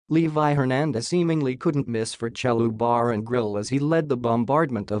Levi Hernandez seemingly couldn't miss for Chelu Bar and Grill as he led the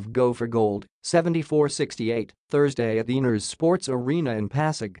bombardment of Go for Gold, 74-68, Thursday at the Ynares Sports Arena in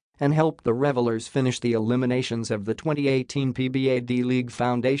Pasig, and helped the Revellers finish the eliminations of the 2018 PBA D-League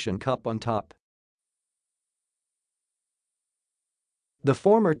Foundation Cup on top. The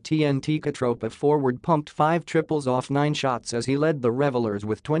former TNT KaTropa forward pumped 5 triples off 9 shots as he led the Revellers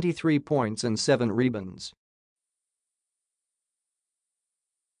with 23 points and 7 rebounds.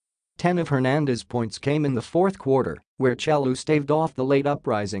 10 of Hernandez's points came in the fourth quarter, where Chelu staved off the late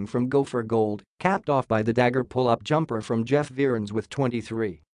uprising from Go for Gold, capped off by the dagger pull-up jumper from Jeff Viernes with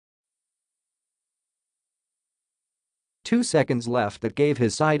 23. 2 seconds left that gave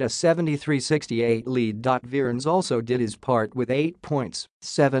his side a 73-68 lead. Viernes also did his part with 8 points,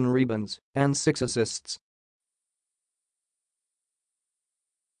 7 rebounds, and 6 assists.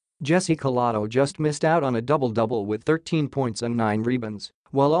 Jessie Collado just missed out on a double-double with 13 points and 9 rebounds,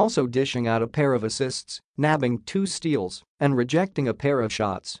 while also dishing out a pair of assists, nabbing 2 steals, and rejecting a pair of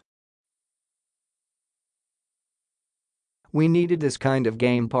shots. "We needed this kind of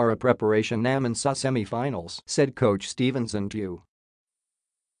game para preparation namin sa semifinals," said Coach Stevenson to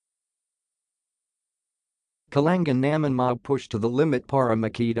Kalangan naman mag-push to the limit para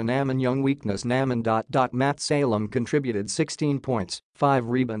makita naman yung weakness naman. Matt Salem contributed 16 points, 5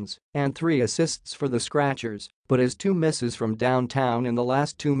 rebounds, and 3 assists for the Scratchers, but his 2 misses from downtown in the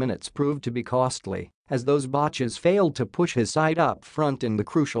last 2 minutes proved to be costly, as those botches failed to push his side up front in the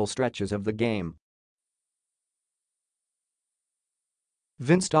crucial stretches of the game.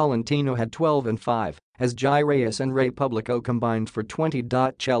 Vince Tolentino had 12 and 5, as Jai Reyes and Ray Publico combined for 20.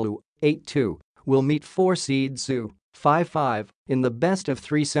 Chelu, 8-2, will meet 4 seed Sioux, 5-5, in the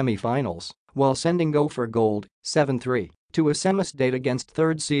best-of-3 semifinals, while sending Go for Gold, 7-3, to a semis-date against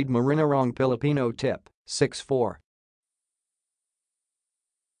 3rd seed Marinarong Filipino Tip, 6-4.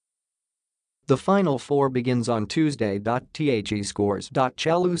 The Final Four begins on Tuesday. The scores.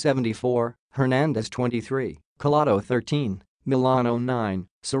 Chelu 74, Hernandez 23, Collado 13, Milano 9,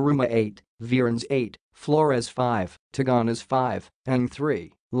 Saruma 8, Viernes 8, Flores 5, Taganas 5, Eng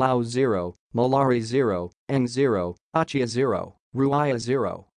 3, Lau 0, Malari 0, Eng 0, Achia 0, Ruaya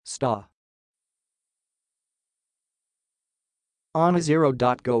 0, Sta. Ana 0.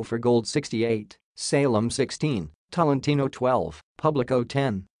 Go for Gold 68, Salem 16, Tolentino 12, Publico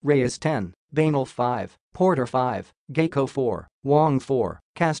 10, Reyes 10, Banal 5, Porter 5, Geico 4, Wong 4,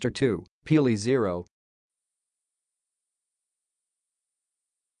 Castor 2, Peely 0,